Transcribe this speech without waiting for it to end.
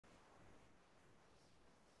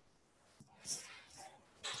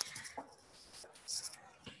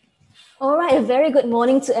Hi, a very good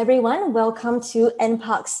morning to everyone. Welcome to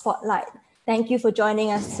NParks Spotlight. Thank you for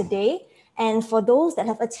joining us today. And for those that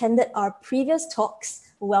have attended our previous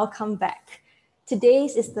talks, welcome back.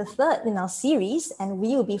 Today's is the third in our series, and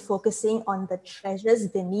we will be focusing on the treasures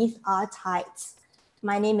beneath our tides.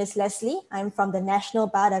 My name is Leslie. I'm from the National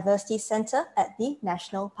Biodiversity Centre at the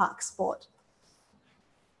National Parks Board.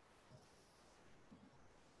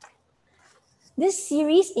 This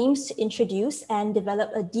series aims to introduce and develop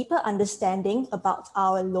a deeper understanding about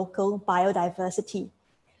our local biodiversity.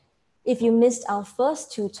 If you missed our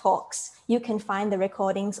first two talks, you can find the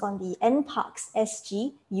recordings on the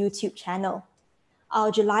NParksSG YouTube channel. Our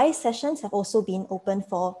July sessions have also been open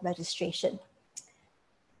for registration.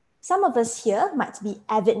 Some of us here might be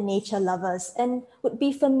avid nature lovers and would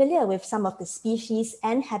be familiar with some of the species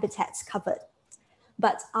and habitats covered.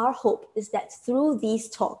 But our hope is that through these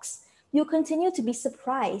talks, you'll continue to be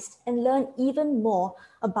surprised and learn even more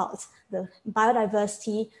about the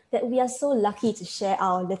biodiversity that we are so lucky to share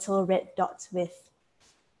our little red dot with.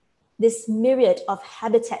 This myriad of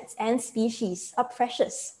habitats and species are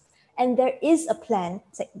precious, and there is a plan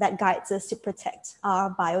that guides us to protect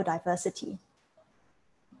our biodiversity.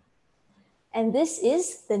 And this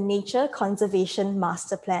is the Nature Conservation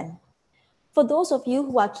Master Plan. For those of you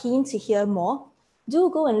who are keen to hear more,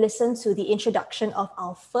 do go and listen to the introduction of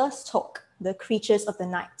our first talk, The Creatures of the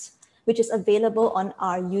Night, which is available on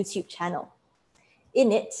our YouTube channel.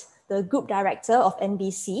 In it, the Group Director of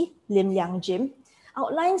NBC, Lim Liang Jim,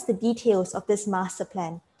 outlines the details of this master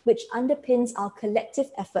plan, which underpins our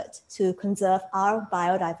collective effort to conserve our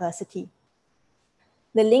biodiversity.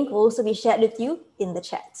 The link will also be shared with you in the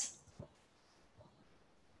chat.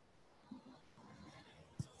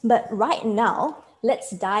 But right now,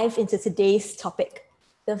 let's dive into today's topic,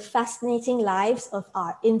 the fascinating lives of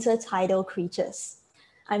our intertidal creatures.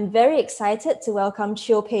 I'm very excited to welcome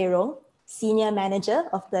Cheo Pei Rong, Senior Manager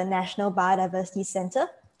of the National Biodiversity Centre.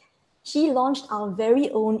 She launched our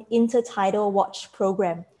very own Intertidal Watch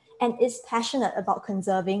program and is passionate about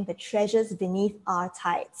conserving the treasures beneath our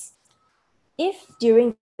tides. If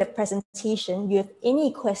during the presentation you have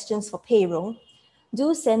any questions for Pei Rong,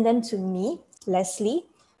 do send them to me, Leslie,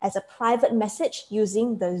 as a private message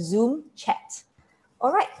using the Zoom chat.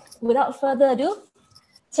 All right, without further ado,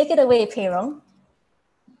 take it away, Pei Rong.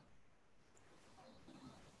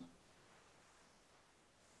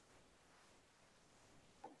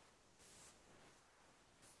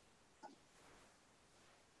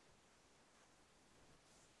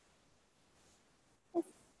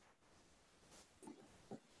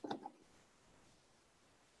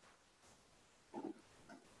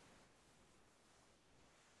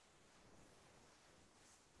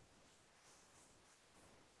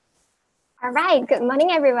 All right, good morning,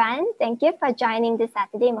 everyone. Thank you for joining this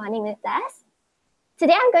Saturday morning with us.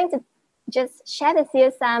 Today, I'm going to just share with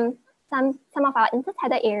you some of our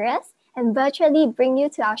intertidal areas and virtually bring you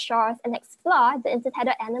to our shores and explore the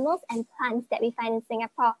intertidal animals and plants that we find in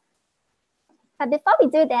Singapore. But before we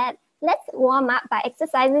do that, let's warm up by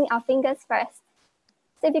exercising our fingers first.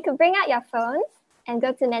 So if you could bring out your phones and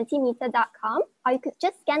go to mentimeter.com, or you could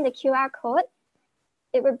just scan the QR code,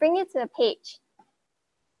 it will bring you to a page.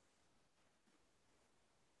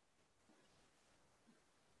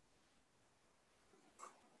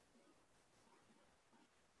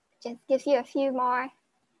 Just give you a few more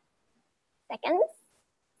seconds.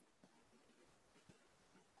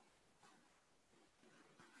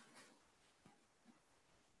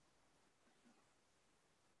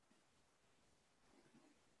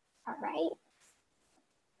 All right.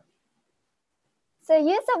 So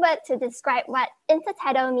use a word to describe what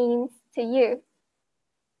intertidal means to you.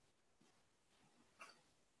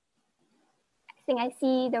 I think I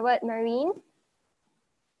see the word marine.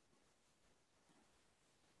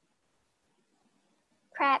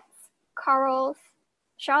 Crabs, corals,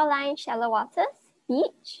 shoreline, shallow waters,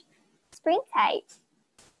 beach, spring tide,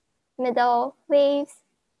 middle, waves,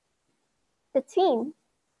 between,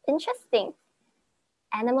 interesting,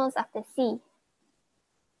 animals of the sea,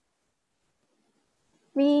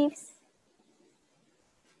 reefs,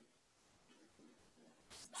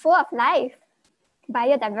 full of life,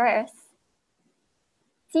 biodiverse,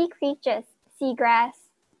 sea creatures, seagrass,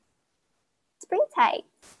 spring tide,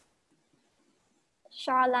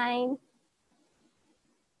 shoreline,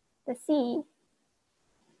 the sea.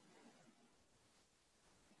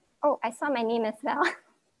 Oh, I saw my name as well.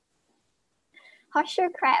 Horseshoe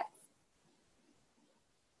crabs.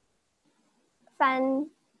 Fun.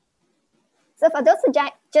 So for those who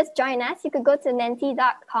just joined us, you could go to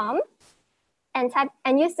menti.com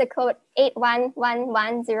and use the code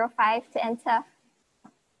 811105 to enter.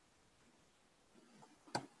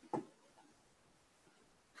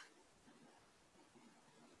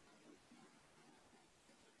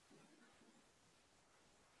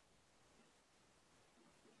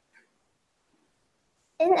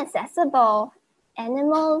 inaccessible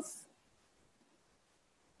animals,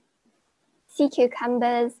 sea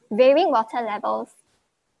cucumbers, varying water levels,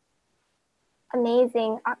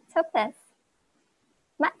 amazing octopus,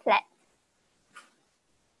 mudflat,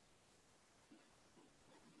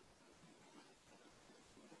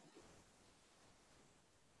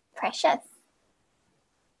 precious.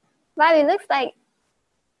 Wow, it looks like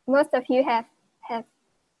most of you have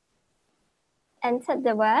entered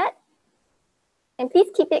the word. And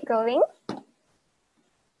please keep it going. All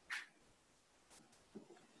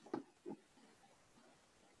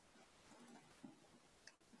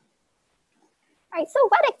right, so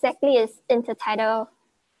what exactly is intertidal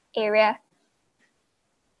area?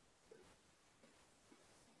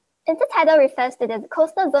 Intertidal refers to the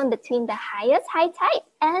coastal zone between the highest high tide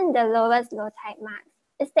and the lowest low tide marks.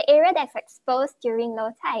 It's the area that's exposed during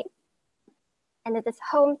low tide. And it is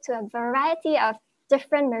home to a variety of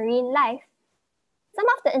different marine life. Some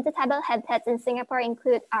of the intertidal habitats in Singapore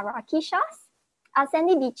include our rocky shores, our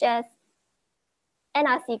sandy beaches, and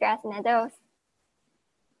our seagrass meadows.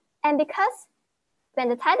 And because when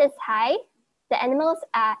the tide is high, the animals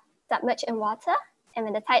are submerged in water, and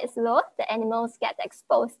when the tide is low, the animals get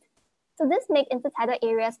exposed. So this makes intertidal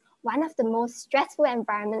areas one of the most stressful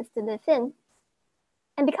environments to live in.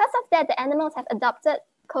 And because of that, the animals have adopted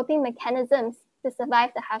coping mechanisms to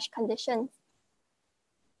survive the harsh conditions.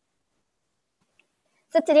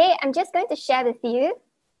 So today, I'm just going to share with you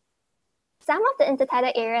some of the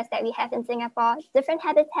intertidal areas that we have in Singapore, different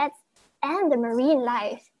habitats, and the marine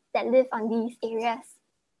life that live on these areas.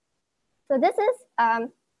 So this is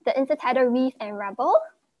the intertidal reef and rubble.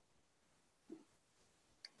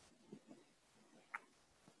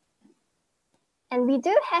 And we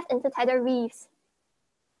do have intertidal reefs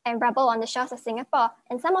and rubble on the shores of Singapore,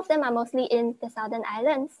 and some of them are mostly in the southern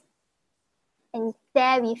islands. And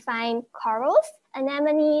there we find corals,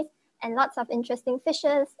 anemones, and lots of interesting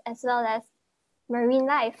fishes, as well as marine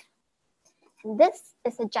life. And this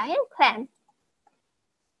is a giant clam.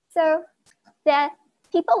 So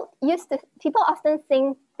people often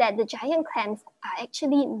think that the giant clams are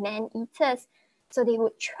actually man-eaters. So they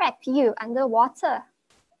would trap you underwater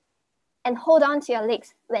and hold on to your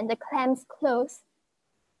legs when the clams close.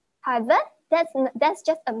 However, that's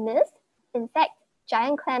just a myth. In fact,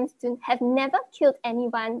 giant clams have never killed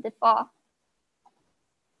anyone before.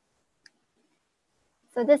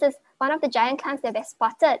 So this is one of the giant clams that were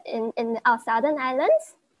spotted in our southern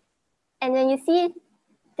islands. And when you see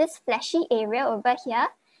this fleshy area over here,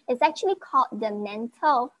 it's actually called the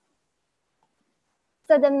mantle.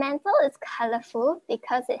 So the mantle is colorful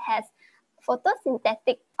because it has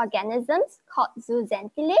photosynthetic organisms called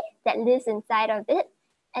zooxanthellae that lives inside of it,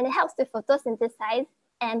 and it helps to photosynthesize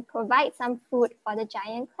and provide some food for the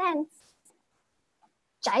giant clams.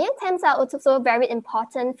 Giant clams are also very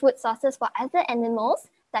important food sources for other animals,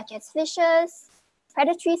 such as fishes,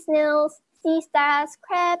 predatory snails, sea stars,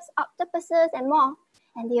 crabs, octopuses, and more.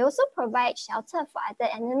 And they also provide shelter for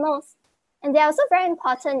other animals. And they're also very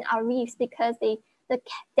important in our reefs because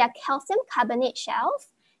their calcium carbonate shells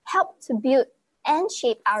help to build and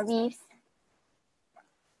shape our reefs.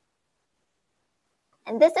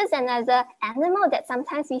 And this is another animal that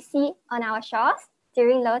sometimes we see on our shores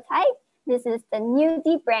during low tide. This is the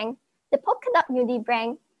nudibranch, the polka dot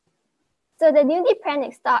nudibranch. So the nudibranch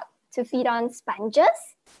is thought to feed on sponges,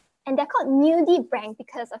 and they're called nudibranch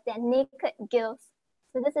because of their naked gills.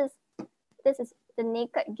 So this is the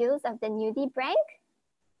naked gills of the nudibranch,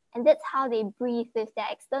 and that's how they breathe, with their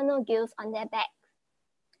external gills on their back.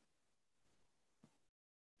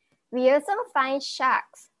 We also find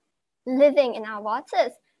sharks living in our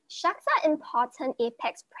waters. Sharks are important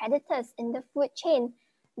apex predators in the food chain.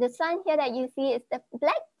 This one here that you see is the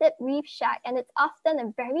black-tipped reef shark, and it's often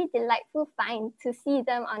a very delightful find to see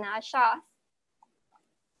them on our shores.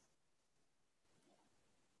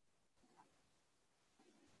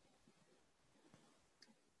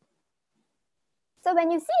 So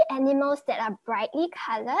when you see animals that are brightly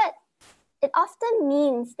colored, it often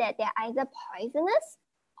means that they're either poisonous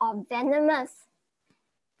or venomous.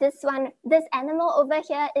 This animal over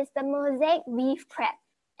here is the mosaic reef crab,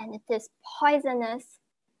 and it is poisonous.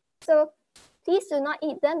 So please do not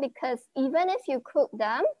eat them, because even if you cook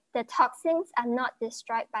them, the toxins are not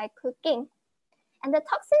destroyed by cooking. And the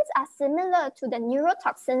toxins are similar to the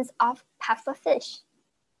neurotoxins of pufferfish.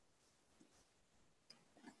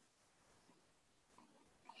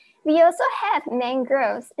 We also have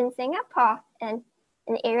mangroves in Singapore and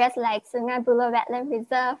in areas like Sungai Buloh Wetland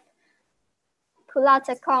Reserve, Pulau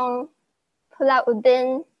Tekong, Pulau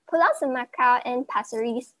Ubin, Pulau Semakau, and Pasir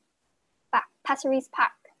Ris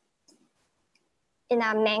Park. In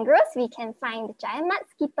our mangroves, we can find the giant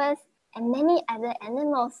mudskippers and many other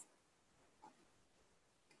animals.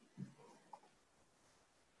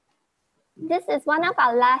 This is one of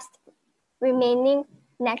our last remaining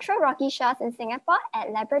natural rocky shores in Singapore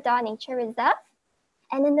at Labrador Nature Reserve.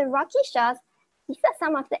 And in the rocky shores, these are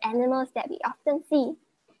some of the animals that we often see.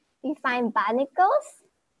 We find barnacles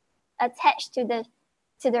attached to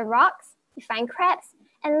the rocks. We find crabs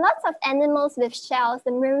and lots of animals with shells,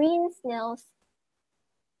 the marine snails.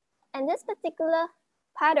 And this particular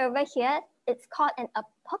part over here, it's called an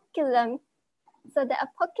operculum. So the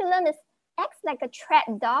operculum acts like a trap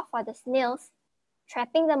door for the snails,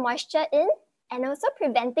 trapping the moisture in and also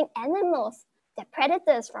preventing animals, the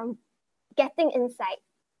predators, from getting inside.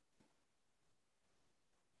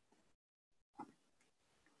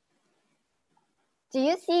 Do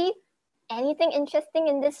you see anything interesting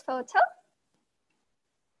in this photo?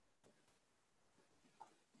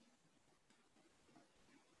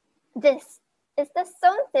 This is the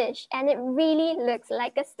stonefish, and it really looks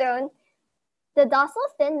like a stone. The dorsal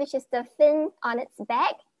fin, which is the fin on its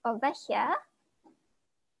back over here,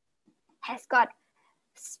 has got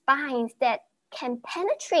spines that can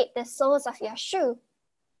penetrate the soles of your shoe.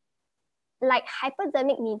 Like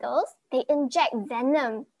hypodermic needles, they inject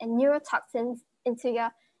venom and neurotoxins into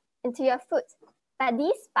your foot. But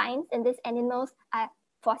these spines in these animals are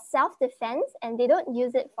for self-defense, and they don't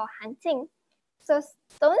use it for hunting. So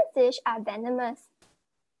stonefish are venomous.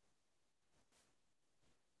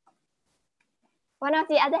 One of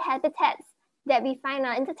the other habitats that we find in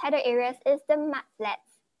our intertidal areas is the mudflats.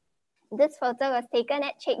 This photo was taken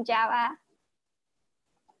at Chek Jawa.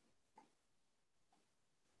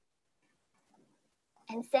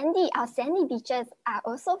 And our sandy beaches are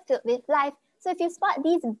also filled with life. So if you spot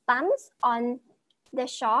these bumps on the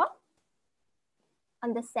shore,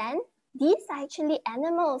 on the sand, these are actually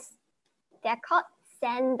animals. They're called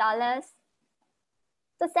sand dollars.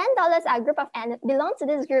 So sand dollars are a group of belong to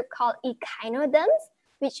this group called echinoderms,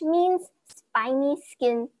 which means spiny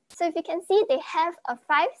skin. So if you can see, they have a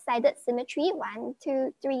 5-sided symmetry, 1,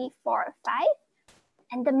 2, 3, 4, 5.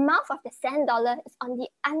 And the mouth of the sand dollar is on the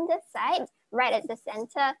underside, right at the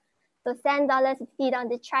center. So sand dollars feed on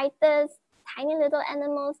detritus, tiny little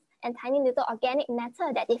animals, and tiny little organic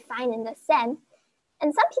matter that they find in the sand.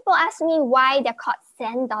 And some people ask me why they're called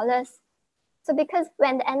sand dollars. So because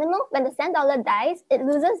when the sand dollar dies, it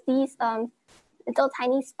loses these little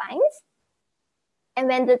tiny spines.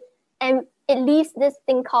 And it leaves this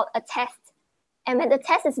thing called a test. And when the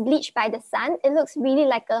test is bleached by the sun, it looks really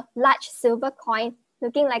like a large silver coin,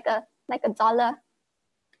 looking like a dollar.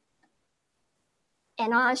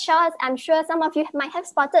 And on our shores, I'm sure some of you might have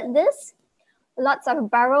spotted this. Lots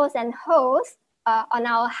of burrows and holes on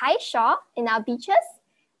our high shore in our beaches.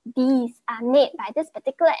 These are made by this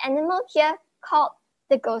particular animal here called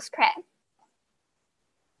the ghost crab.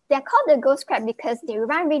 They're called the ghost crab because they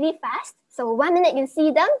run really fast. So 1 minute you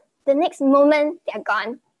see them, the next moment they're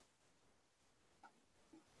gone.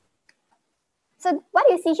 So what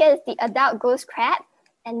you see here is the adult ghost crab,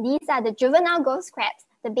 and these are the juvenile ghost crabs,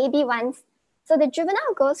 the baby ones. So the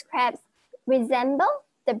juvenile ghost crabs resemble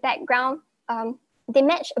the background, they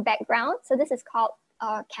match a background. So this is called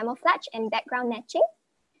camouflage and background matching.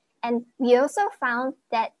 And we also found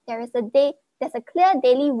that there's a clear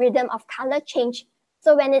daily rhythm of color change.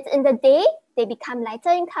 So when it's in the day, they become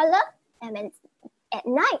lighter in color, and when it's at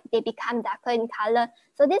night, they become darker in color.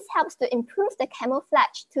 So this helps to improve the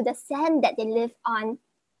camouflage to the sand that they live on.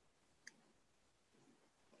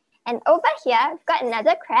 And over here, we've got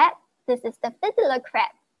another crab. This is the fiddler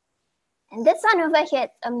crab. And this one over here,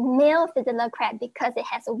 it's a male fiddler crab because it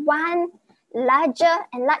has one large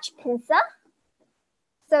pincer.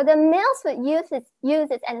 So the males would use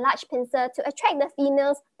its enlarged pincer to attract the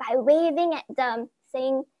females by waving at them,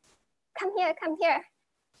 saying, "Come here, come here."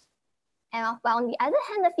 And while on the other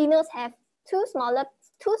hand, the females have two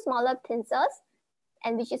smaller pincers,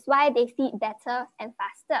 and which is why they feed better and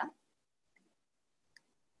faster.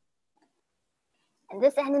 And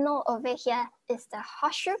this animal over here is the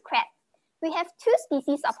horseshoe crab. We have two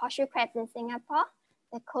species of horseshoe crabs in Singapore,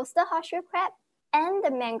 the coastal horseshoe crab and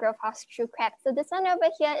the mangrove horseshoe crab. So this one over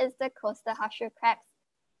here is the coastal horseshoe crabs.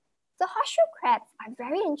 So horseshoe crabs are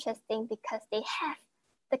very interesting because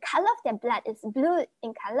the color of their blood is blue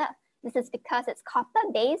in color. This is because it's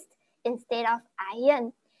copper-based instead of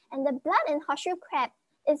iron. And the blood in horseshoe crab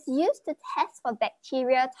is used to test for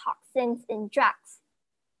bacteria toxins in drugs.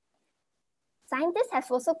 Scientists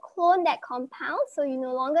have also cloned that compound, so you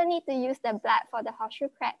no longer need to use the blood for the horseshoe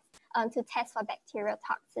crabs to test for bacterial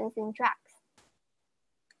toxins in drugs.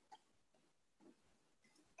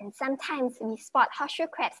 And sometimes we spot horseshoe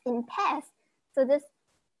crabs in pairs. So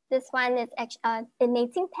this one is actually a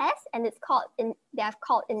mating pest, and they are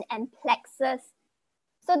called in amplexus.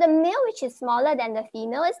 So the male, which is smaller than the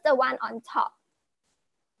female, is the one on top.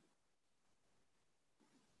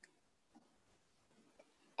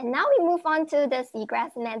 And now we move on to the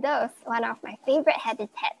seagrass meadows, one of my favorite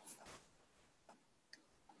habitats.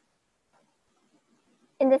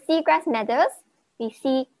 In the seagrass meadows, we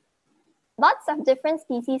see lots of different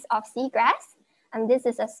species of seagrass. And this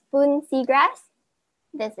is a spoon seagrass.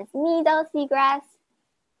 This is needle seagrass.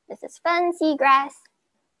 This is fern seagrass.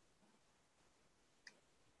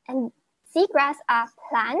 And seagrass are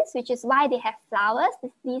plants, which is why they have flowers.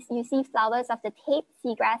 You see flowers of the tape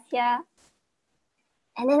seagrass here.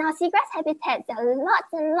 And in our seagrass habitats, there are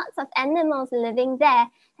lots and lots of animals living there.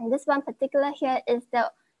 And this one particular here is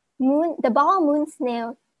the ball moon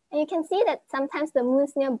snail. And you can see that sometimes the moon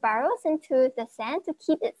snail burrows into the sand to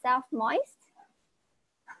keep itself moist.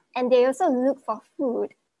 And they also look for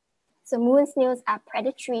food. So moon snails are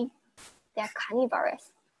predatory. They're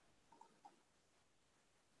carnivorous.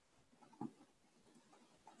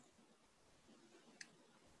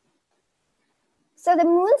 So the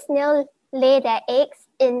moon snail lay their eggs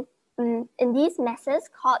in these messes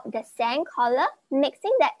called the sand collar,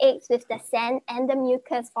 mixing the eggs with the sand and the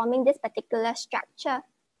mucus, forming this particular structure.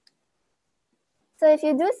 So if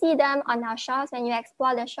you do see them on our shores, when you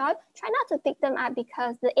explore the shore, try not to pick them up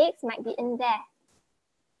because the eggs might be in there.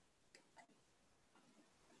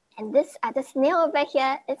 And this other snail over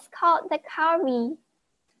here is called the cowrie.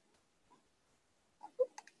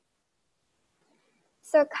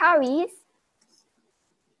 So cowries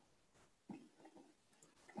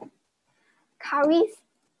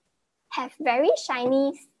have very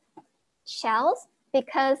shiny shells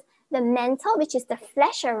because the mantle, which is the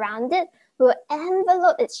flesh around it, will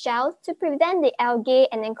envelope its shell to prevent the algae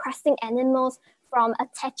and encrusting animals from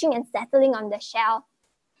attaching and settling on the shell.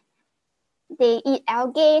 They eat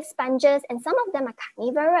algae, sponges, and some of them are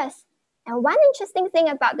carnivorous. And one interesting thing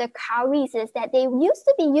about the cowries is that they used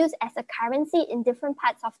to be used as a currency in different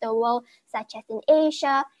parts of the world, such as in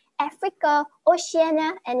Asia, Africa,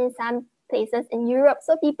 Oceania, and in some places in Europe.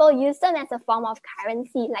 So people use them as a form of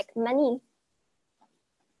currency, like money.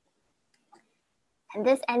 And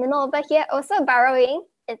this animal over here also burrowing,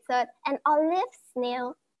 it's an olive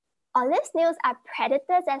snail. Olive snails are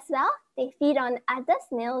predators as well. They feed on other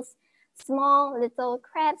snails, small little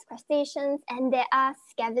crabs, crustaceans, and they are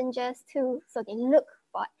scavengers too. So they look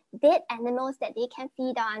for dead animals that they can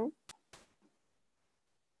feed on.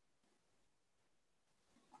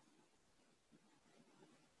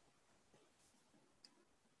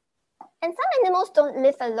 And some animals don't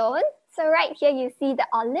live alone. So right here you see the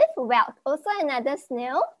olive whelk, also another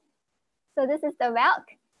snail. So this is the whelk.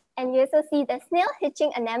 And you also see the snail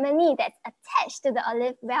hitching anemone that's attached to the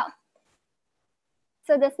olive whelk.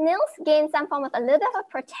 So the snails gain some form of a little bit of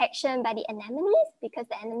protection by the anemones because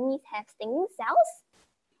the anemones have stinging cells.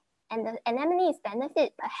 And the anemones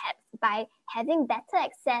benefit perhaps by having better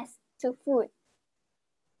access to food.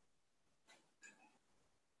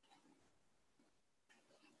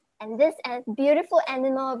 And this beautiful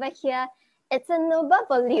animal over here, it's a noble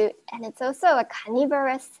volute, and it's also a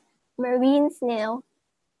carnivorous marine snail.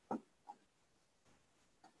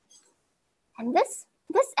 And this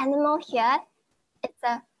animal here, it's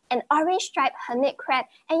an orange striped hermit crab,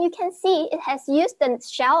 and you can see it has used the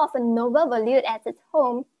shell of a noble volute as its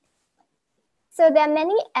home. So there are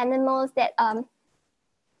many animals that,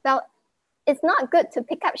 well, it's not good to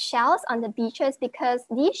pick up shells on the beaches because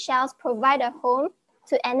these shells provide a home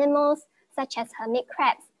to animals such as hermit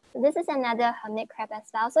crabs. So this is another hermit crab as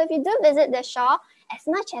well. So if you do visit the shore, as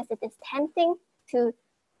much as it is tempting to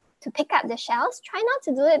pick up the shells, try not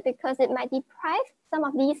to do it because it might deprive some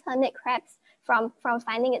of these hermit crabs from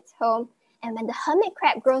finding its home. And when the hermit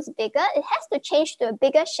crab grows bigger, it has to change to a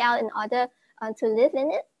bigger shell in order to live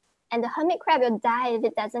in it. And the hermit crab will die if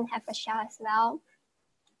it doesn't have a shell as well.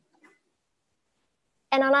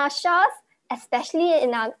 And on our shores, especially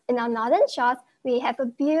in our northern shores, we have a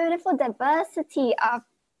beautiful diversity of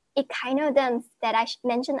echinoderms that I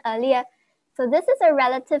mentioned earlier. So this is a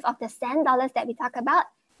relative of the sand dollars that we talk about.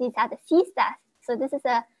 These are the sea stars. So this is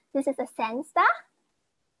a sand star.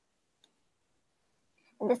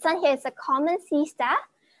 And this one here is a common sea star.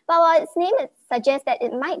 But while its name suggests that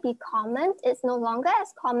it might be common, it's no longer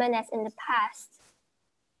as common as in the past.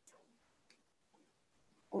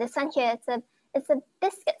 And this one here, it's a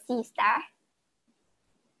biscuit sea star.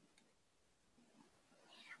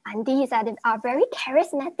 And these are very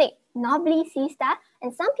charismatic knobbly sea star.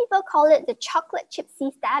 And some people call it the chocolate chip sea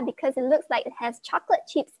star because it looks like it has chocolate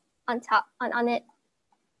chips on top, on it.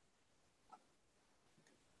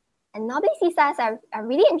 And knobbly sea stars are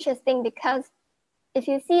really interesting because if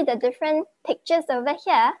you see the different pictures over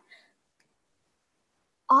here,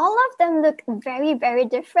 all of them look very, very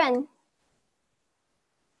different.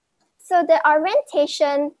 So the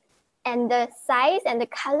orientation and the size and the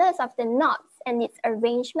colors of the knots and its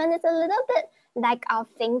arrangement is a little bit like our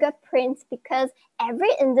fingerprints because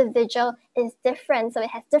every individual is different. So it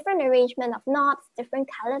has different arrangement of knots, different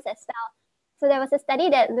colors as well. So there was a study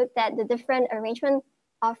that looked at the different arrangement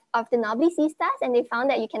of the knobbly sea stars, and they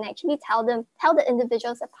found that you can actually tell the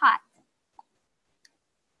individuals apart.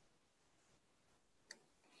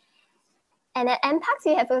 And at NParks,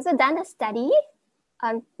 we have also done a study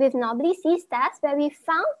with knobbly sea stars where we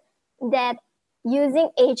found that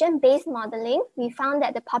using agent-based modeling, we found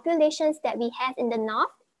that the populations that we have in the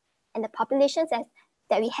north and the populations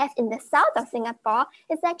that we have in the south of Singapore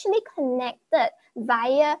is actually connected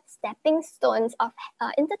via stepping stones of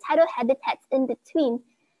intertidal habitats in between.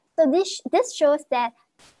 So this shows that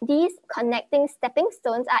these connecting stepping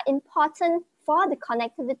stones are important for the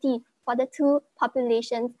connectivity for the two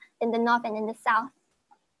populations in the north and in the south.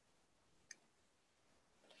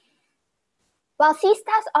 While sea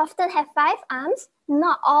stars often have 5 arms,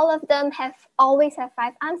 not all of them always have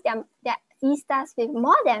 5 arms. There are sea stars with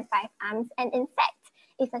more than 5 arms. And in fact,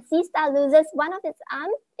 if a sea star loses one of its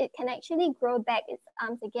arms, it can actually grow back its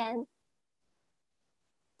arms again.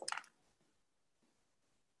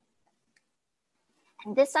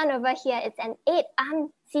 And this one over here, it's an 8-armed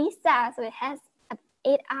sea star, so it has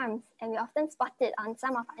 8 arms, and we often spot it on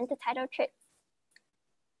some of our intertidal trips.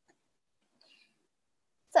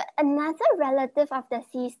 So another relative of the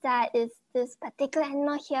sea star is this particular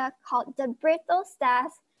animal here called the brittle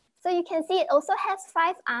stars. So you can see it also has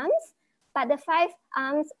 5 arms, but the 5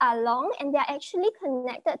 arms are long and they're actually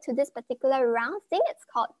connected to this particular round thing. It's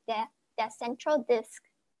called their central disc.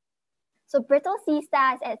 So brittle sea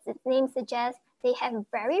stars, as its name suggests, they have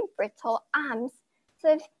very brittle arms.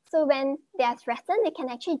 So when they are threatened, they can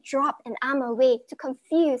actually drop an arm away to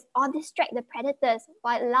confuse or distract the predators,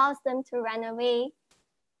 while it allows them to run away.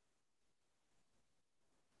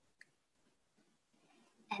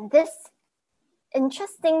 And this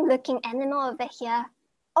interesting looking animal over here,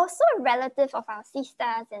 also a relative of our sea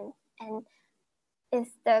stars and is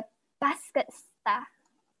the basket star.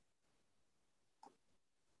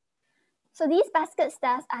 So these basket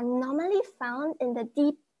stars are normally found in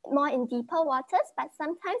the more in deeper waters, but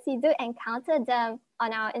sometimes we do encounter them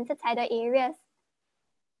on our intertidal areas.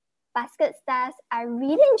 Basket stars are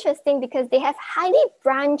really interesting because they have highly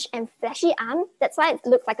branched and fleshy arms. That's why it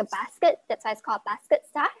looks like a basket. That's why it's called basket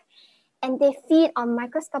star. And they feed on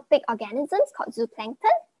microscopic organisms called zooplankton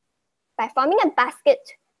by forming a basket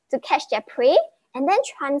to catch their prey and then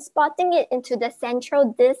transporting it into the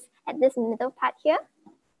central disc at this middle part here,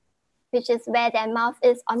 which is where their mouth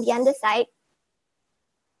is on the underside.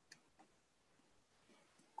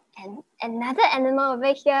 And another animal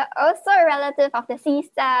over here, also a relative of the sea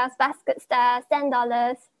stars, basket stars, sand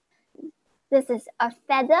dollars. This is a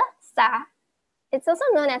feather star. It's also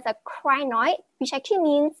known as a crinoid, which actually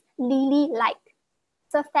means lily-like.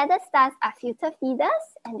 So feather stars are filter feeders,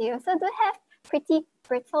 and they also do have pretty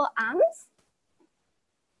brittle arms.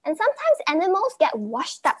 And sometimes animals get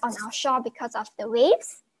washed up on our shore because of the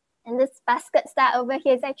waves. And this basket star over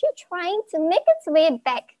here is actually trying to make its way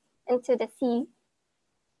back into the sea.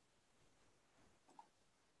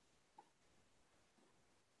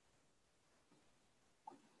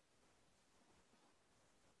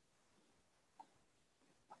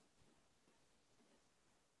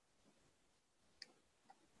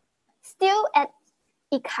 Still at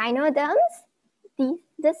echinoderms,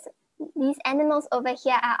 these animals over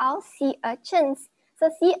here are all sea urchins.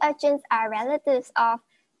 So sea urchins are relatives of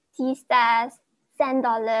sea stars, sand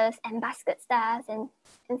dollars, and basket stars, and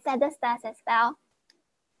feather stars as well.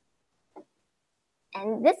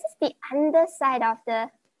 And this is the underside of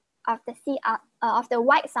the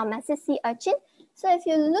white salmacis sea urchin. So if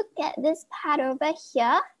you look at this part over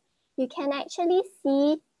here, you can actually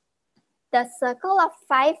see the circle of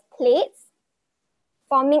 5 plates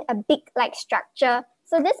forming a beak-like structure.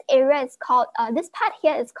 So this area is called, this part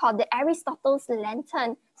here is called the Aristotle's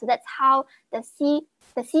lantern. So that's how the sea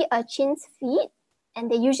urchins feed, and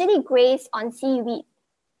they usually graze on seaweed.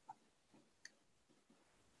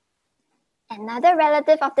 Another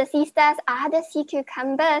relative of the sea stars are the sea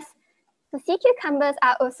cucumbers. So sea cucumbers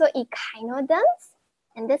are also echinoderms.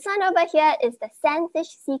 And this one over here is the sandfish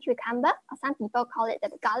sea cucumber, or some people call it the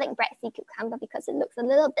garlic bread sea cucumber because it looks a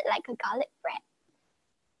little bit like a garlic bread.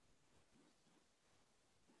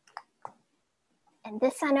 And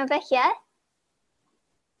this one over here,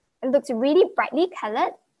 it looks really brightly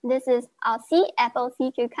colored. This is our sea apple,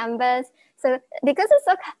 sea cucumbers. So because it's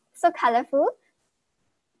so colorful,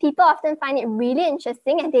 people often find it really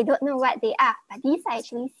interesting and they don't know what they are, but these are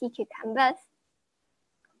actually sea cucumbers.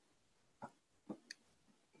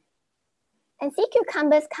 And sea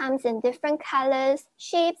cucumbers comes in different colors,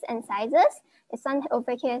 shapes, and sizes. This one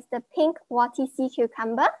over here is the pink warty sea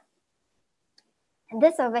cucumber. And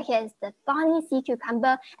this over here is the thorny sea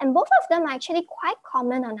cucumber. And both of them are actually quite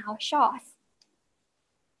common on our shores.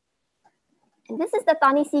 And this is the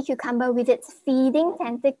thorny sea cucumber with its feeding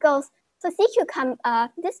tentacles. So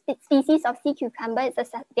this species of sea cucumber,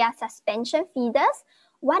 they are suspension feeders.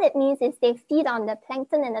 What it means is they feed on the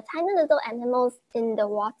plankton and the tiny little animals in the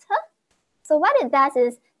water. So what it does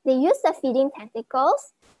is they use the feeding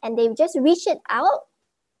tentacles and they just reach it out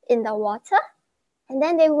in the water. And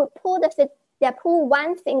then they would pull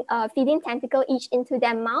one feeding tentacle each into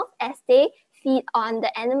their mouth as they feed on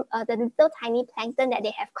the little tiny plankton that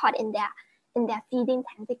they have caught in their feeding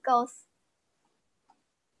tentacles.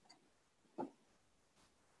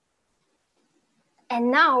 And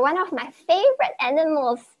now, one of my favorite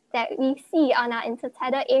animals that we see on our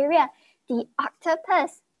intertidal area, the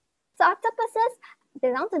octopus. So octopuses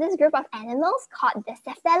belong to this group of animals called the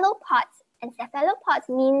cephalopods. And cephalopods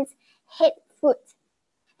means head foot.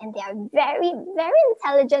 And they are very, very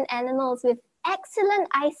intelligent animals with excellent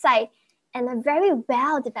eyesight and a very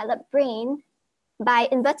well-developed brain by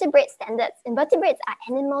invertebrate standards. Invertebrates are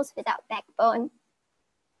animals without backbone.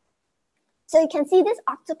 So you can see this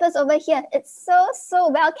octopus over here. It's so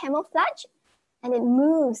well camouflaged and it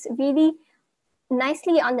moves really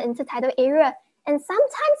nicely on the intertidal area. And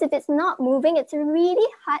sometimes if it's not moving, it's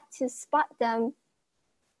really hard to spot them.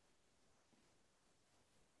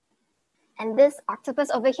 And this octopus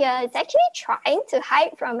over here is actually trying to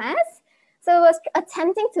hide from us. So it was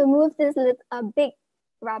attempting to move this big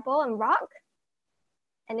rubble and rock,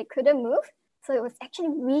 and it couldn't move. So it was actually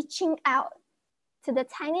reaching out to the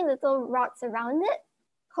tiny little rocks around it,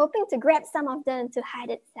 hoping to grab some of them to hide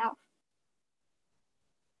itself.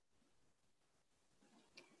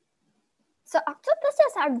 So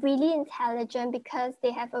octopuses are really intelligent because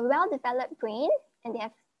they have a well-developed brain and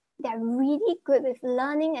they're really good with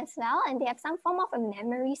learning as well, and they have some form of a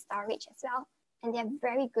memory storage as well, and they have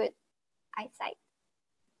very good eyesight.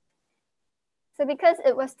 So because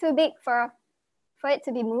it was too big for it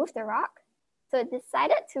to be moved, the rock, so it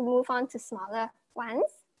decided to move on to smaller ones.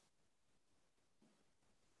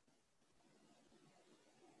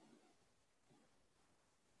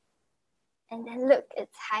 And then look,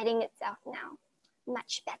 it's hiding itself now.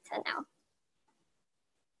 Much better now.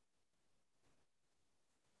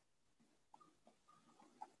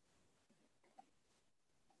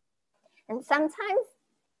 And sometimes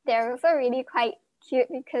they're also really quite cute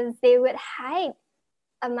because they would hide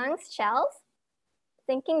amongst shells,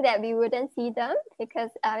 thinking that we wouldn't see them because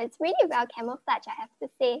it's really well camouflaged, I have to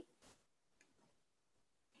say.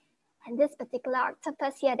 And this particular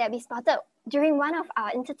octopus here that we spotted during one of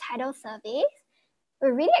our intertidal surveys,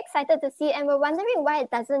 we're really excited to see, and we're wondering why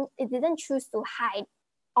it didn't choose to hide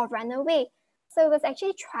or run away. So it was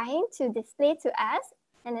actually trying to display to us.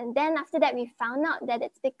 And then after that, we found out that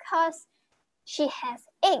it's because she has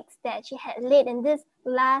eggs that she had laid in this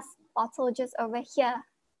last bottle just over here.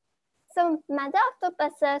 So mother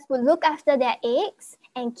octopuses would look after their eggs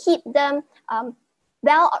and keep them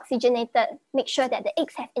well oxygenated, make sure that the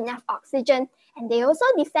eggs have enough oxygen, and they also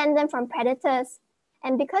defend them from predators.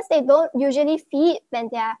 And because they don't usually feed when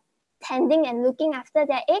they're tending and looking after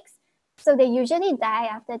their eggs, so they usually die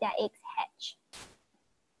after their eggs hatch.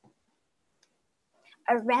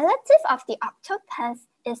 A relative of the octopus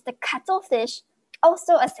is the cuttlefish,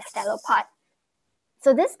 also a cephalopod.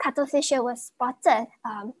 So this cuttlefish here was spotted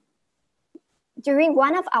during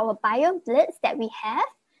one of our bio blitz that we have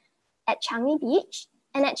at Changi Beach.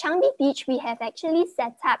 And at Changi Beach, we have actually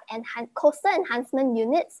set up coastal enhancement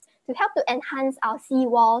units to help to enhance our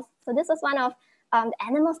seawalls. So this was one of the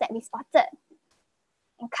animals that we spotted.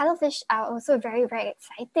 And cuttlefish are also very, very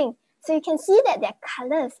exciting. So you can see that their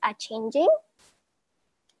colors are changing.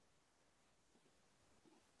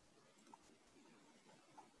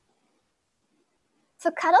 So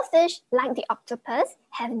cuttlefish, like the octopus,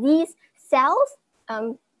 have these cells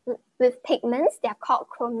with pigments. They are called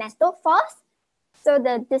chromatophores. So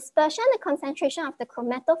the dispersion, the concentration of the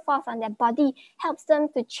chromatophores on their body helps them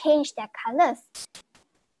to change their colors.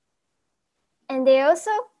 And they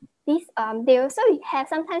also have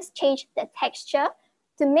sometimes changed the texture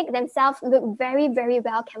to make themselves look very, very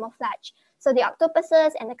well camouflaged. So the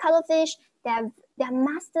octopuses and the cuttlefish, they're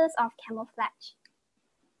masters of camouflage.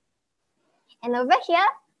 And over here,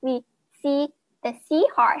 we see the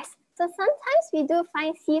seahorse. So sometimes we do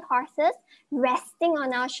find seahorses resting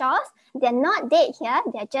on our shores. They're not dead here,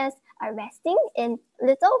 they're just resting in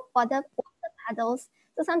little water puddles.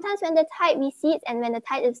 So sometimes when the tide recedes and when the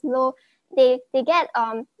tide is low, we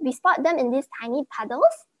spot them in these tiny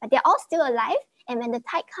puddles, but they're all still alive. And when the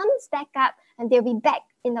tide comes back up, and they'll be back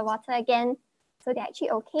in the water again. So they're actually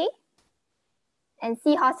okay. And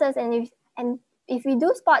seahorses, and if we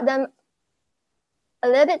do spot them a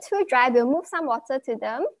little bit too dry, we'll move some water to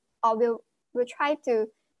them, or we'll try to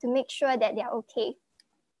make sure that they're okay.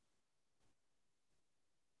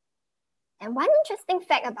 And one interesting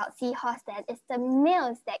fact about seahorse is the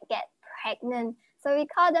males that get pregnant. So we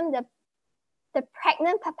call them the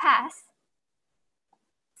pregnant papas.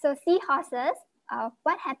 So seahorses,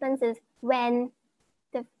 what happens is when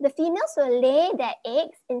the females will lay their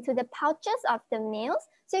eggs into the pouches of the males.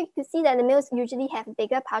 So you can see that the males usually have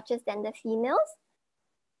bigger pouches than the females.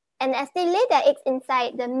 And as they lay their eggs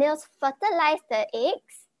inside, the males fertilize the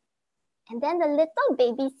eggs. And then the little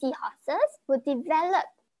baby seahorses will develop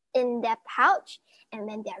in their pouch. And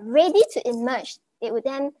when they're ready to emerge, they would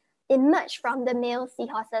then emerge from the male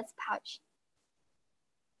seahorse's pouch.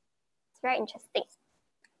 It's very interesting.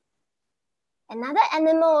 Another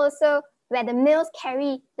animal also where the males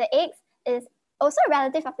carry the eggs is also a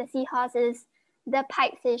relative of the seahorse is the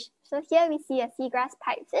pipefish. So here we see a seagrass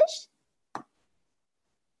pipefish.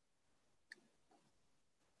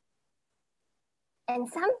 And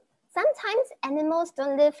sometimes animals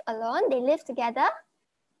don't live alone, they live together.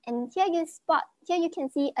 And here you can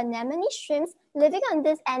see anemone shrimps living on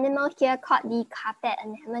this animal here called the carpet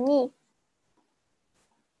anemone.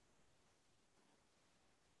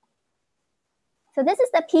 So this is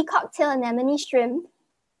the peacock tail anemone shrimp.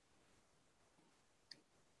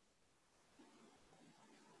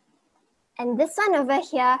 And this one over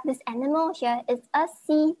here, this animal here is a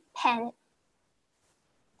sea pen.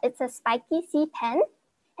 It's a spiky sea pen.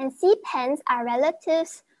 And sea pens are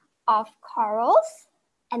relatives of corals,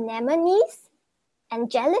 anemones, and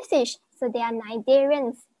jellyfish. So they are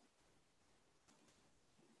cnidarians.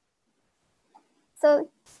 So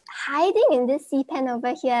hiding in this sea pen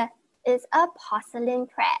over here is a porcelain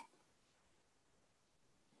crab.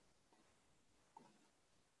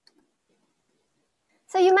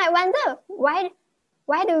 So you might wonder, why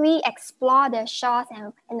do we explore the shores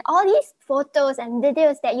and all these photos and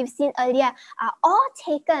videos that you've seen earlier are all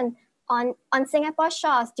taken on Singapore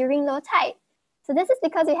shores during low tide? So this is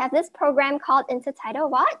because we have this program called Intertidal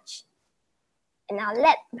Watch. And I'll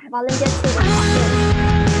let my volunteers do the talking.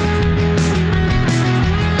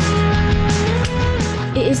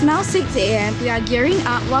 It is now 6 a.m. We are gearing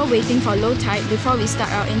up while waiting for low tide before we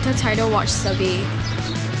start our Intertidal Watch survey.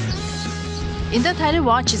 Intertidal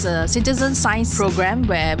Watch is a citizen science program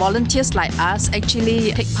where volunteers like us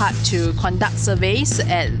actually take part to conduct surveys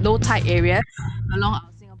at low tide areas along our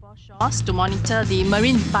Singapore shores to monitor the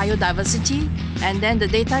marine biodiversity, and then the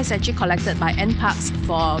data is actually collected by NParks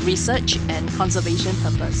for research and conservation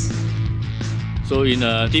purpose. So in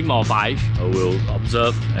a team of 5, we'll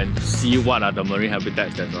observe and see what are the marine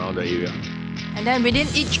habitats that's around the area. And then within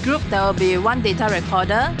each group, there will be one data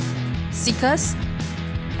recorder, seekers,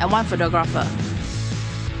 and one photographer.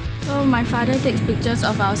 So my father takes pictures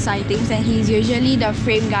of our sightings, and he's usually the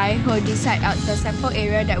frame guy who will decide out the sample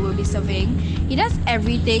area that we'll be surveying. He does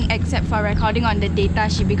everything except for recording on the data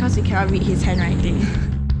sheet because he cannot read his handwriting.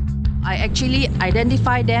 I actually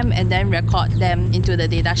identify them and then record them into the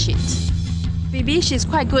data sheet. Phoebe, she's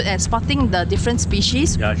quite good at spotting the different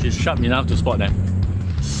species. Yeah, she's sharp enough to spot them.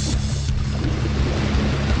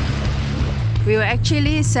 We will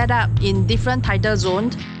actually set up in different tidal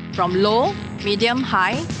zones from low, medium,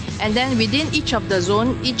 high, and then within each of the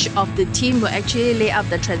zone, each of the team will actually lay up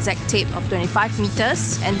the transect tape of 25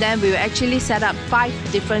 meters, and then we will actually set up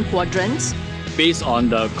 5 different quadrants. Based on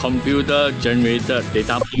the computer-generated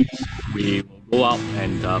data points, we will go out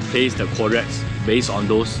and place the quadrants based on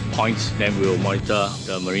those points. Then we will monitor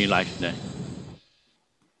the marine life there.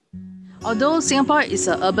 Although Singapore is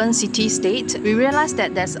an urban city-state, we realize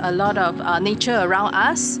that there's a lot of nature around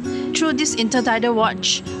us. Through this Intertidal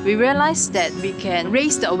Watch, we realize that we can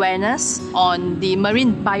raise the awareness on the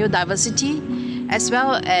marine biodiversity as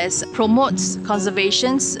well as promote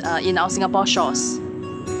conservations in our Singapore shores.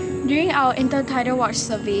 During our Intertidal Watch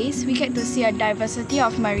surveys, we get to see a diversity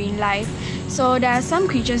of marine life. So there are some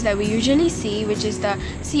creatures that we usually see, which is the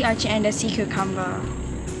sea urchin and the sea cucumber.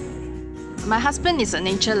 My husband is a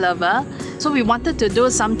nature lover, so we wanted to do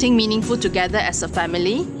something meaningful together as a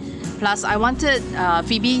family. Plus, I wanted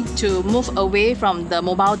Phoebe to move away from the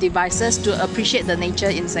mobile devices to appreciate the nature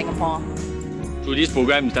in Singapore. Through this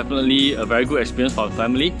program, it's definitely a very good experience for the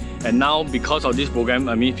family. And now, because of this program,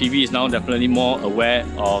 I mean, Phoebe is now definitely more aware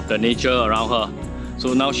of the nature around her.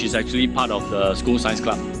 So now she's actually part of the school science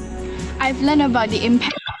club. I've learned about the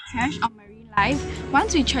impact of trash on marine life.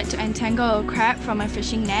 Once we tried to entangle a crab from a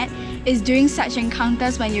fishing net, it's during such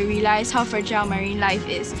encounters when you realize how fragile marine life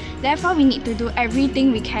is. Therefore, we need to do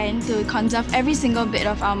everything we can to conserve every single bit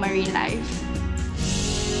of our marine life.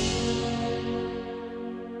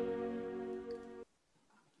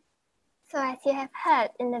 So as you have heard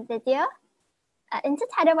in the video,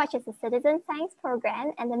 Intertidal Watch is a citizen science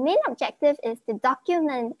program, and the main objective is to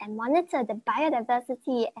document and monitor the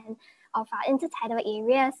biodiversity of our intertidal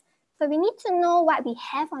areas. So we need to know what we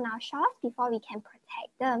have on our shores before we can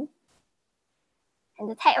protect them. And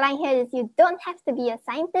the tagline here is, you don't have to be a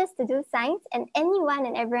scientist to do science, and anyone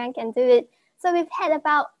and everyone can do it. So we've had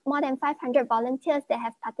about more than 500 volunteers that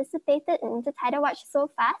have participated in Intertidal Watch so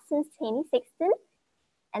far since 2016.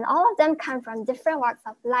 And all of them come from different walks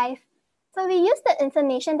of life. So we use the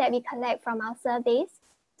information that we collect from our surveys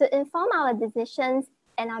to inform our decisions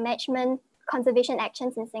and our management conservation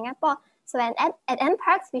actions in Singapore. So at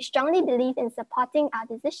NParks, we strongly believe in supporting our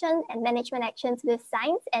decision and management actions with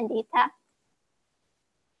science and data.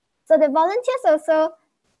 So the volunteers also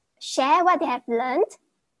share what they have learned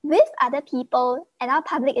with other people at our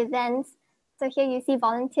public events. So here you see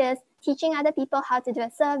volunteers teaching other people how to do a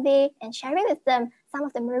survey and sharing with them some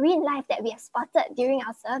of the marine life that we have spotted during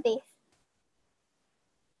our surveys.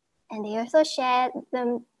 And they also share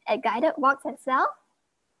them at guided walks as well.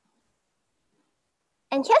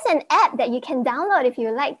 And here's an app that you can download if you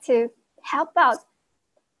would like to help out.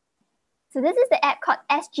 So this is the app called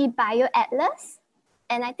SG Bio Atlas.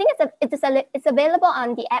 And I think it's available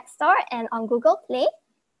on the App Store and on Google Play.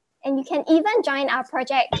 And you can even join our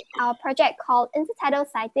project called Intertidal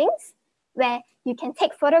Sightings, where you can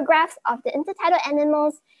take photographs of the intertidal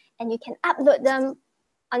animals and you can upload them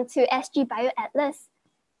onto SG Bio Atlas.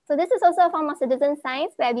 So this is also a form of citizen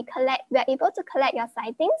science where we are able to collect your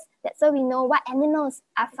sightings, so we know what animals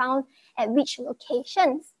are found at which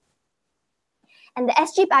locations. And the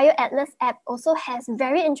SG Bio Atlas app also has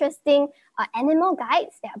very interesting animal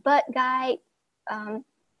guides. There are bird guide,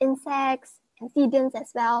 insects, amphibians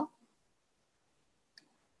as well.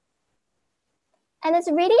 And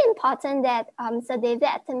it's really important that Sir David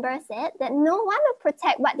Attenborough said that no one will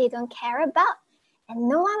protect what they don't care about, and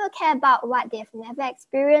no one will care about what they've never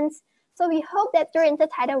experienced. So we hope that through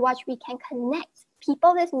Intertidal Watch, we can connect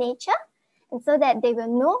people with nature, and so that they will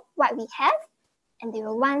know what we have, and they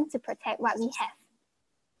will want to protect what we have.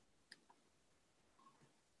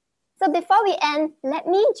 So before we end, let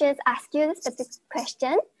me just ask you this specific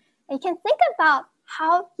question. You can think about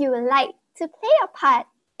how you would like to play your part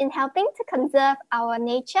in helping to conserve our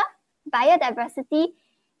nature, biodiversity,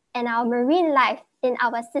 and our marine life in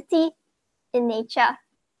our city in nature.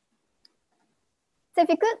 So if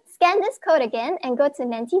you could scan this code again and go to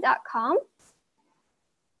menti.com.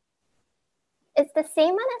 It's the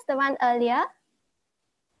same one as the one earlier.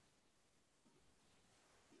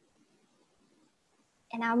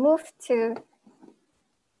 And I'll move to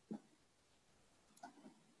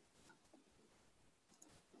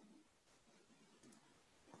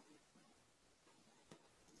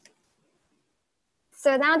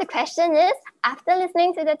So now the question is, after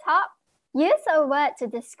listening to the talk, use a word to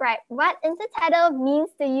describe what intertidal means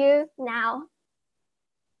to you now.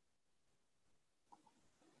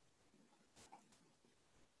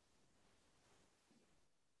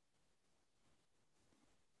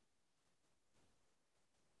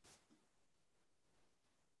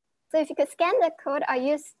 So if you could scan the code or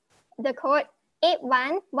use the code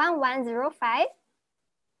 811105.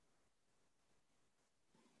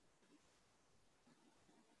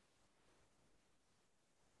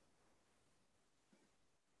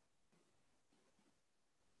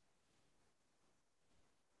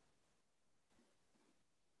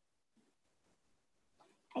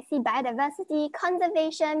 I see biodiversity,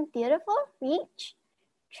 conservation, beautiful, rich,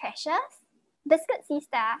 treasures, biscuit sea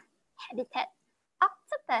star, habitat,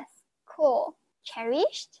 octopus, cool,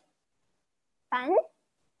 cherished, fun,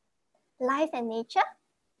 life and nature,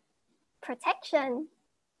 protection,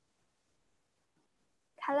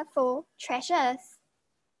 colorful, treasures.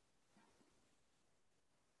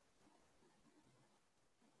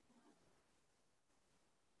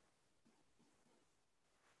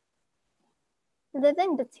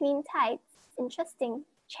 Living between tides, interesting,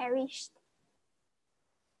 cherished.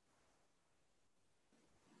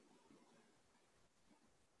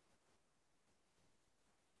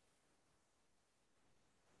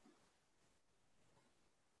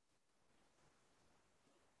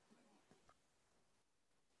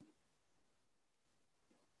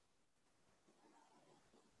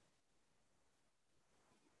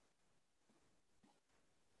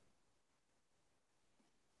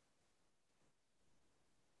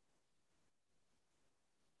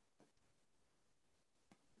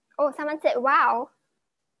 Oh, someone said, wow.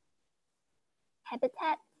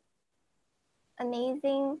 Habitat,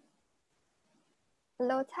 amazing,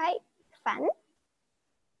 low tide, fun,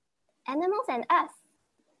 animals and us,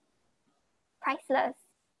 priceless,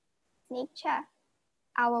 nature,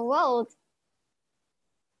 our world.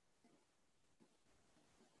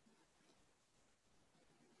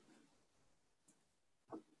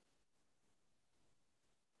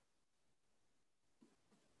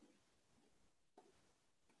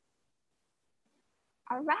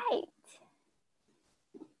 All right.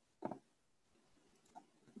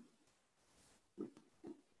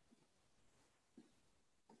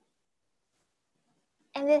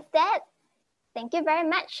 And with that, thank you very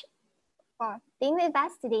much for being with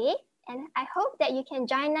us today. And I hope that you can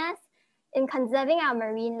join us in conserving our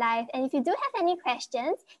marine life. And if you do have any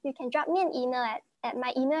questions, you can drop me an email at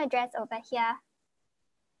my email address over here.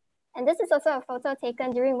 And this is also a photo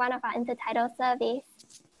taken during one of our intertidal surveys.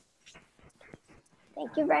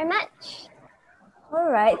 Thank you very much. All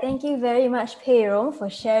right, thank you very much, Pei Rong, for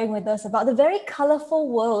sharing with us about the very colorful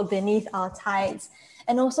world beneath our tides,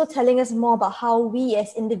 and also telling us more about how we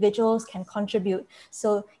as individuals can contribute.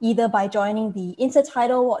 So either by joining the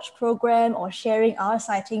Intertidal Watch program or sharing our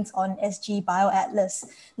sightings on SG BioAtlas.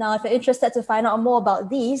 Now, if you're interested to find out more about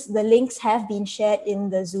these, the links have been shared in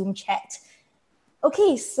the Zoom chat.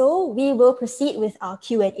 Okay, so we will proceed with our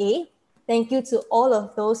Q&A. Thank you to all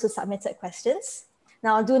of those who submitted questions.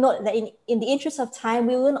 Now, do note that in the interest of time,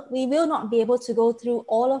 we will not be able to go through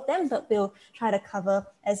all of them, but we'll try to cover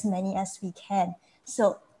as many as we can.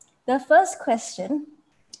 So the first question,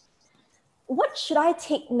 what should I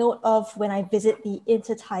take note of when I visit the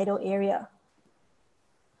intertidal area?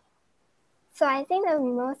 So I think the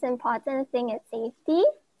most important thing is safety.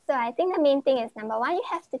 So I think the main thing is, number one, you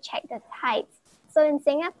have to check the tides. So in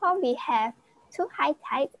Singapore, we have 2 high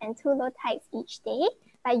tides and 2 low tides each day.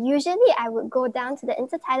 But usually I would go down to the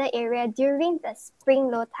intertidal area during the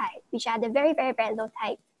spring low tide, which are the very, very, very low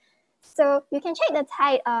tides. So you can check the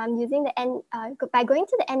tide using by going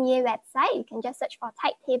to the NEA website. You can just search for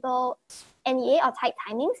tide table NEA or tide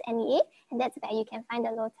timings NEA, and that's where you can find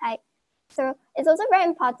the low tide. So it's also very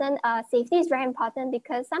important, safety is very important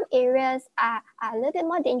because some areas are a little bit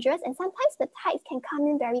more dangerous and sometimes the tides can come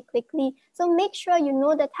in very quickly. So make sure you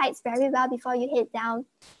know the tides very well before you head down.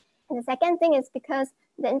 And the second thing is because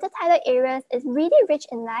the intertidal areas is really rich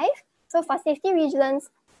in life. So for safety reasons,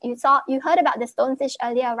 you heard about the stonefish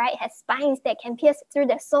earlier, right? It has spines that can pierce through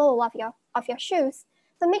the sole of your shoes.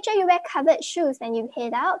 So make sure you wear covered shoes when you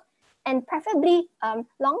head out, and preferably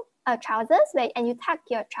long trousers, and you tuck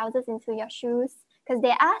your trousers into your shoes because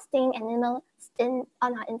there are stinging animals on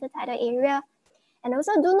our intertidal area. And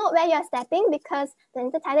also do not wear your stepping because the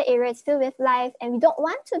intertidal area is filled with life and we don't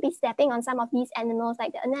want to be stepping on some of these animals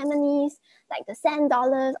like the anemones, like the sand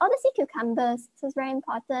dollars, or the sea cucumbers. So it's very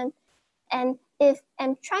important. And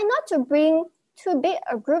try not to bring too big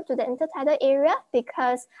a group to the intertidal area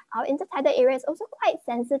because our intertidal area is also quite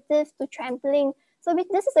sensitive to trampling. So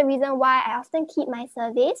this is the reason why I often keep my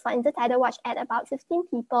surveys for intertidal watch at about 15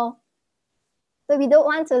 people. So we don't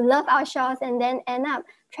want to love our shores and then end up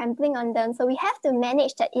trampling on them. So we have to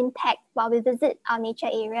manage the impact while we visit our nature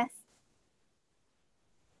areas.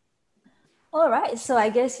 All right, so I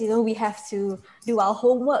guess, we have to do our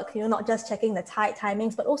homework, not just checking the tide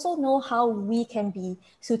timings, but also know how we can be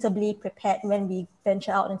suitably prepared when we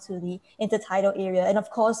venture out into the intertidal area. And of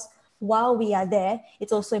course, while we are there,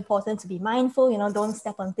 it's also important to be mindful, don't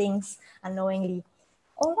step on things unknowingly.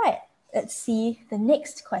 All right, let's see the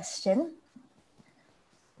next question.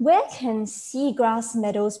 Where can seagrass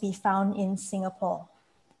meadows be found in Singapore?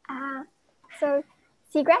 So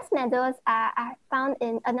seagrass meadows are found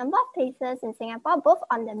in a number of places in Singapore, both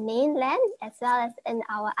on the mainland as well as in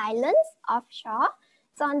our islands offshore.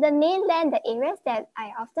 So on the mainland, the areas that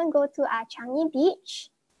I often go to are Changi Beach,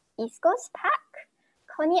 East Coast Park,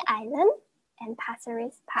 Coney Island, and Pasir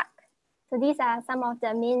Ris Park. So these are some of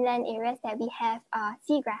the mainland areas that we have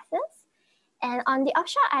seagrasses. And on the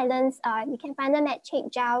offshore islands, you can find them at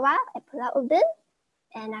Chek Jawa, at Pulau Ubin.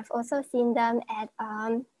 And I've also seen them at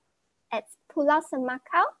Pulau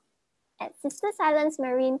Semakau, at Sisters Islands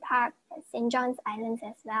Marine Park, at St. John's Islands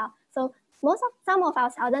as well. So some of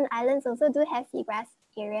our southern islands also do have seagrass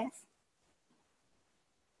areas.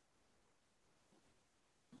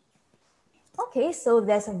 Okay, so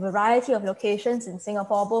there's a variety of locations in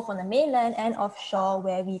Singapore, both on the mainland and offshore,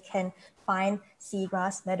 where we can find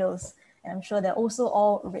seagrass meadows. And I'm sure they're also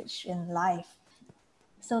all rich in life.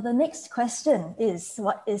 So the next question is,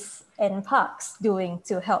 what is NParks doing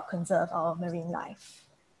to help conserve our marine life?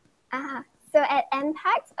 So at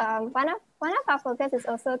NParks, one of our focus is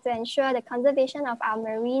also to ensure the conservation of our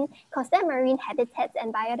coastal marine habitats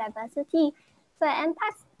and biodiversity. So at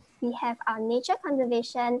NParks, we have our nature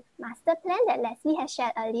conservation master plan that Leslie has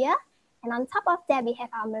shared earlier. And on top of that, we have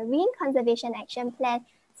our marine conservation action plan.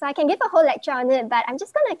 So I can give a whole lecture on it, but I'm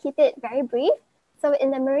just going to keep it very brief. So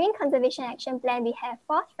in the marine conservation action plan, we have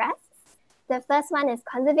 4 thrusts. The first one is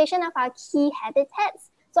conservation of our key habitats.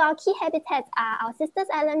 So our key habitats are our Sisters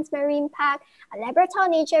Islands Marine Park, our Labrador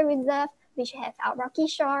Nature Reserve, which has our Rocky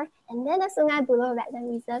Shore, and then the Sungai Buloh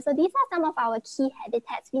Wetland Reserve. So these are some of our key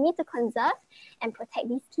habitats. We need to conserve and protect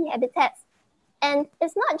these key habitats. And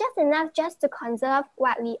it's not just enough just to conserve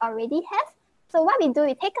what we already have. So what we do,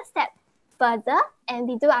 we take a step further and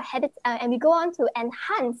we do our and we go on to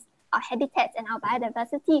enhance our habitats and our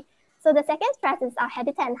biodiversity. So the second thrust is our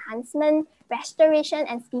habitat enhancement, restoration,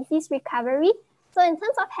 and species recovery. So in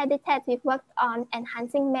terms of habitats, we've worked on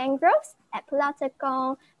enhancing mangroves at Pulau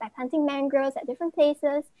Tekong by planting mangroves at different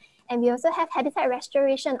places. And we also have habitat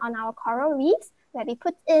restoration on our coral reefs, where we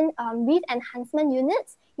put in reef enhancement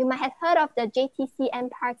units. You might have heard of the JTC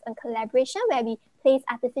NParks in collaboration, where we place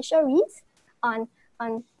artificial reefs on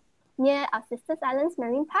near our Sisters Islands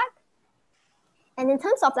Marine Park. And in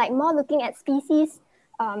terms of like more looking at species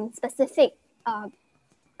specific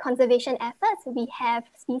conservation efforts, we have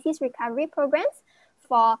species recovery programs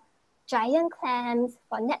for giant clams,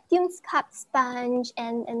 for Neptune's cup sponge,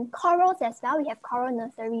 and corals as well. We have coral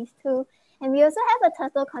nurseries too. And we also have a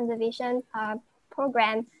turtle conservation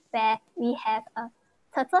program where we have a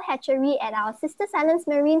turtle hatchery at our Sisters Islands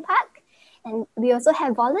Marine Park. And we also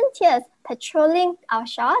have volunteers patrolling our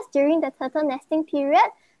shores during the turtle nesting period.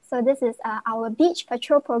 So this is our beach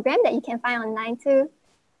patrol program that you can find online too.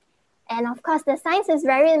 And of course, the science is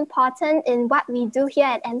very important in what we do here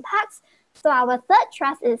at NParks. So our third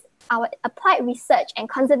thrust is our applied research and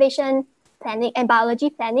conservation planning and biology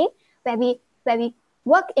planning, where we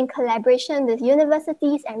work in collaboration with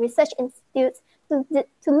universities and research institutes to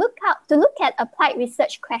look at applied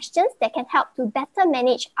research questions that can help to better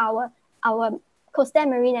manage our coastal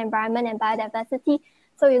marine environment and biodiversity.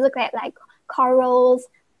 So we look at like corals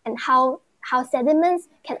and how sediments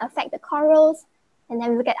can affect the corals. And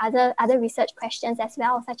then we look at other research questions as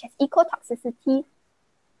well, such as ecotoxicity.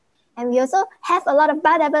 And we also have a lot of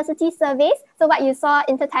biodiversity surveys. So what you saw,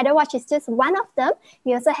 Intertidal Watch is just one of them.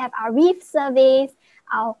 We also have our reef surveys,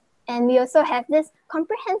 and we also have this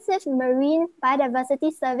comprehensive marine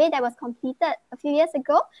biodiversity survey that was completed a few years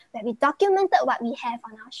ago, where we documented what we have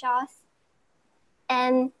on our shores.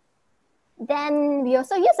 And then we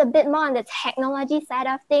also use a bit more on the technology side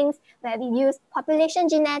of things, where we use population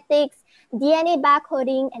genetics, DNA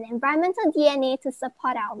barcoding, and environmental DNA to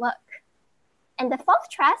support our work. And the fourth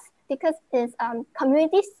thrust, because it's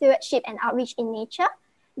community stewardship and outreach in nature,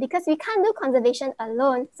 because we can't do conservation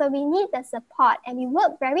alone, so we need the support, and we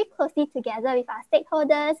work very closely together with our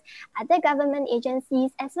stakeholders, other government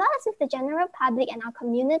agencies, as well as with the general public and our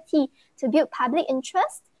community to build public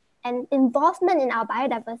interest and involvement in our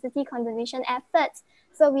biodiversity conservation efforts.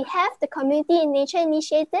 So we have the Community in Nature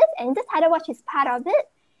initiative, and the Tidal Watch is part of it.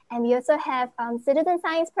 And we also have citizen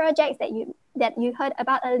science projects that you heard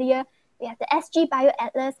about earlier. We have the SG Bio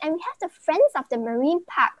Atlas, and we have the Friends of the Marine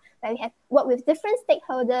Park, where we have worked with different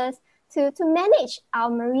stakeholders to manage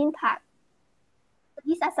our marine park. So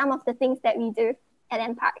these are some of the things that we do at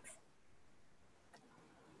NParks.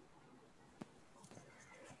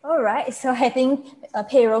 All right, so I think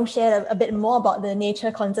Pei Rong shared a bit more about the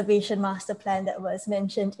Nature Conservation Master Plan that was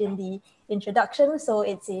mentioned in the introduction. So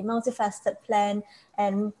it's a multifaceted plan,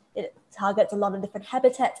 and it targets a lot of different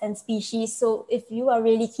habitats and species. So if you are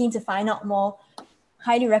really keen to find out more,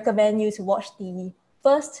 highly recommend you to watch the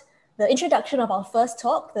introduction of our first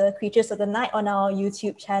talk, The Creatures of the Night, on our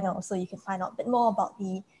YouTube channel. So you can find out a bit more about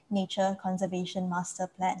the Nature Conservation Master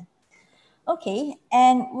Plan. Okay,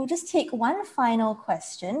 and we'll just take one final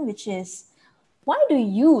question, which is, why do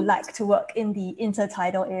you like to work in the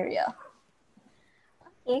intertidal area?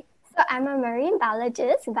 Okay, so I'm a marine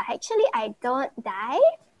biologist, but actually I don't dive.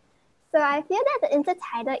 So I feel that the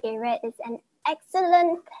intertidal area is an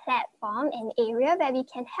excellent platform and area where we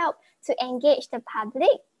can help to engage the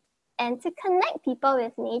public and to connect people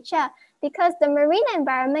with nature, because the marine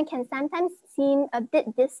environment can sometimes seem a bit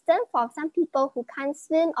distant for some people who can't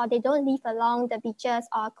swim or they don't live along the beaches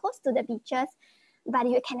or close to the beaches. But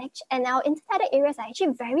you can and our intertidal areas are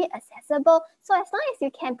actually very accessible. So as long as you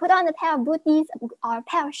can put on a pair of booties or a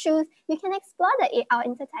pair of shoes, you can explore our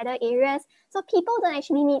intertidal areas. So people don't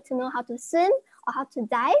actually need to know how to swim or how to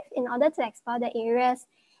dive in order to explore the areas.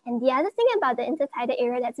 And the other thing about the intertidal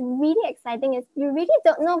area that's really exciting is you really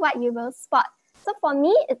don't know what you will spot. So for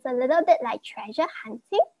me, it's a little bit like treasure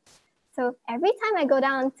hunting. So every time I go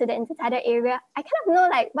down to the intertidal area, I kind of know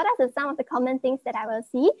like what are some of the common things that I will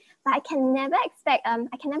see, but I can never expect,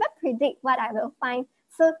 I can never predict what I will find.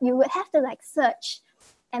 So you would have to like search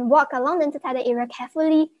and walk along the intertidal area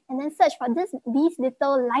carefully and then search for these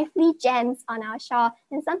little lively gems on our shore.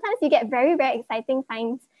 And sometimes you get very, very exciting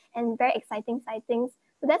finds and very exciting sightings.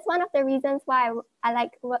 So that's one of the reasons why I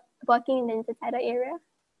like working in the intertidal area.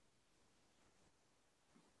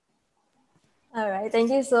 All right, thank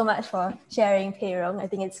you so much for sharing, Pei Rong. I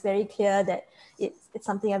think it's very clear that it's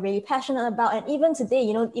something I'm really passionate about. And even today,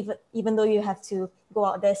 you know, even though you have to go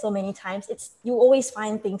out there so many times, you always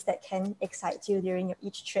find things that can excite you during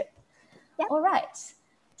each trip. Yep. All right,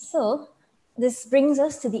 so this brings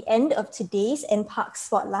us to the end of today's NParks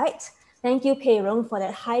Spotlight. Thank you, Pei Rong, for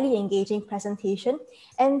that highly engaging presentation,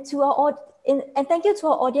 and thank you to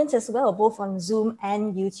our audience as well, both on Zoom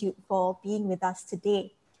and YouTube, for being with us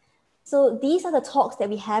today. So these are the talks that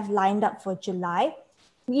we have lined up for July.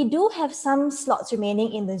 We do have some slots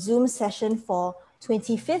remaining in the Zoom session for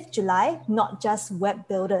 25th July, not just web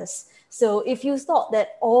builders. So if you thought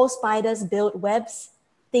that all spiders build webs,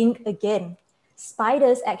 think again.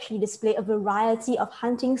 Spiders actually display a variety of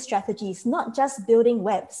hunting strategies, not just building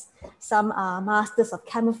webs. Some are masters of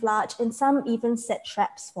camouflage and some even set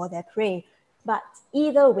traps for their prey. But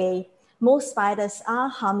either way, most spiders are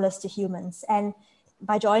harmless to humans, and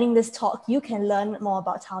by joining this talk, you can learn more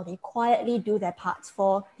about how they quietly do their part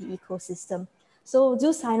for the ecosystem. So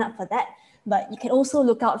do sign up for that, but you can also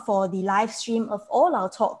look out for the live stream of all our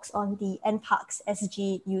talks on the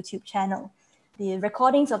NParksSG YouTube channel. The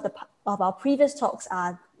recordings of our previous talks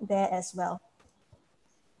are there as well.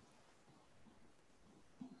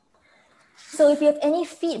 So if you have any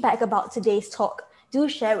feedback about today's talk, do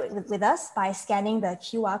share it with us by scanning the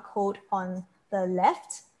QR code on the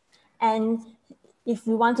left. And if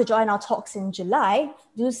you want to join our talks in July,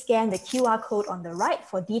 do scan the QR code on the right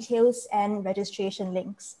for details and registration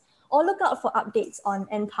links, or look out for updates on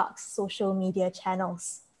NParks social media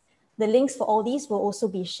channels. The links for all these will also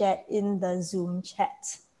be shared in the Zoom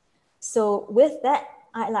chat. So with that,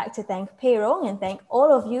 I'd like to thank Pei Rong and thank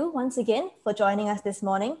all of you once again for joining us this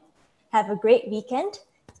morning. Have a great weekend,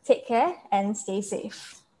 take care and stay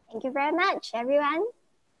safe. Thank you very much, everyone.